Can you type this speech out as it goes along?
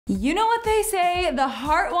You know what they say, the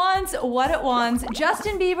heart wants what it wants.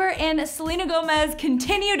 Justin Bieber and Selena Gomez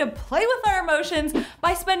continue to play with our emotions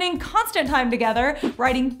by spending constant time together,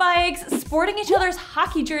 riding bikes, sporting each other's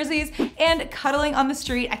hockey jerseys, and cuddling on the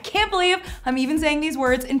street. I can't believe I'm even saying these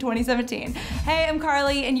words in 2017. Hey, I'm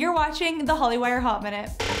Carly, and you're watching the Hollywire Hot Minute.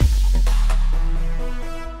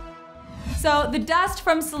 So the dust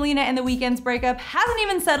from Selena and The Weeknd's breakup hasn't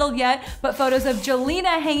even settled yet, but photos of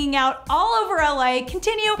Jelena hanging out all over LA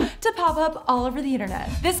continue to pop up all over the internet.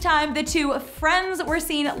 This time, the two friends were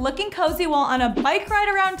seen looking cozy while on a bike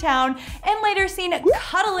ride around town, and later seen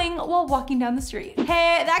cuddling while walking down the street.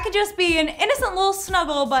 Hey, that could just be an innocent little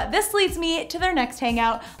snuggle, but this leads me to their next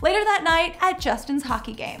hangout later that night at Justin's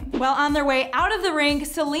hockey game. While on their way out of the rink,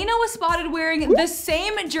 Selena was spotted wearing the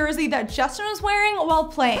same jersey that Justin was wearing while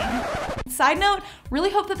playing. Side note, really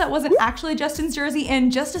hope that wasn't actually Justin's jersey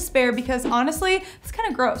and just a spare, because honestly, it's kind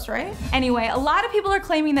of gross, right? Anyway, a lot of people are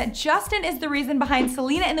claiming that Justin is the reason behind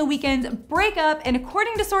Selena and The Weeknd's breakup, and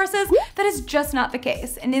according to sources, that is just not the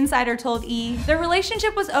case. An insider told E! Their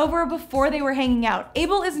relationship was over before they were hanging out.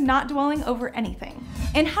 Abel is not dwelling over anything.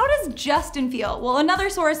 And how does Justin feel? Well, another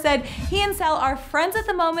source said he and Sel are friends at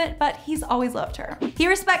the moment, but he's always loved her. He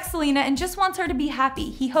respects Selena and just wants her to be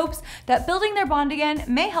happy. He hopes that building their bond again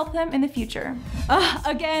may help them in the future.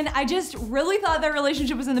 Again, I just really thought their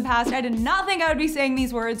relationship was in the past. I did not think I would be saying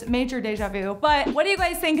these words. Major deja vu. But what do you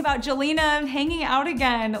guys think about Jelena hanging out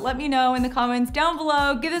again? Let me know in the comments down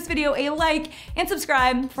below. Give this video a like and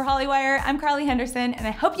subscribe. For Hollywire, I'm Carly Henderson, and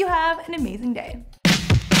I hope you have an amazing day.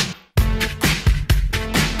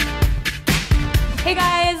 Hey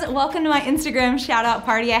guys, welcome to my Instagram shout out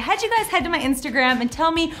party. I had you guys head to my Instagram and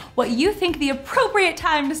tell me what you think the appropriate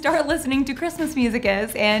time to start listening to Christmas music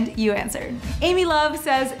is, and you answered. Amy Love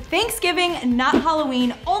says, Thanksgiving, not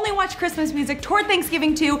Halloween. Only watch Christmas music toward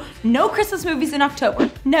Thanksgiving too. No Christmas movies in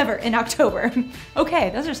October. Never in October.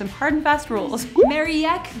 Okay, those are some hard and fast rules.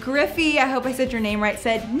 Mariette Griffey, I hope I said your name right,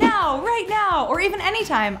 said, now, right now, or even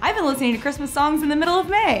anytime. I've been listening to Christmas songs in the middle of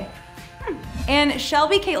May. And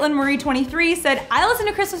Shelby Caitlin Marie 23 said, I listen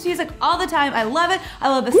to Christmas music all the time. I love it. I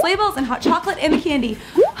love the sleigh bells and hot chocolate and the candy.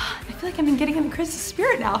 I feel like I've been getting in the Christmas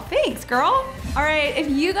spirit now. Thanks, girl. All right, if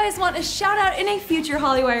you guys want a shout out in a future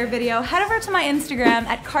Hollywire video, head over to my Instagram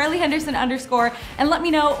at carlyhenderson_ and let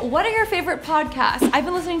me know, what are your favorite podcasts? I've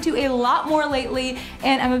been listening to a lot more lately,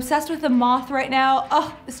 and I'm obsessed with The Moth right now.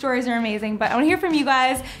 Oh, the stories are amazing, but I want to hear from you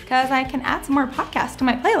guys because I can add some more podcasts to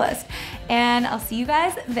my playlist. And I'll see you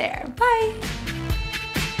guys there. Bye.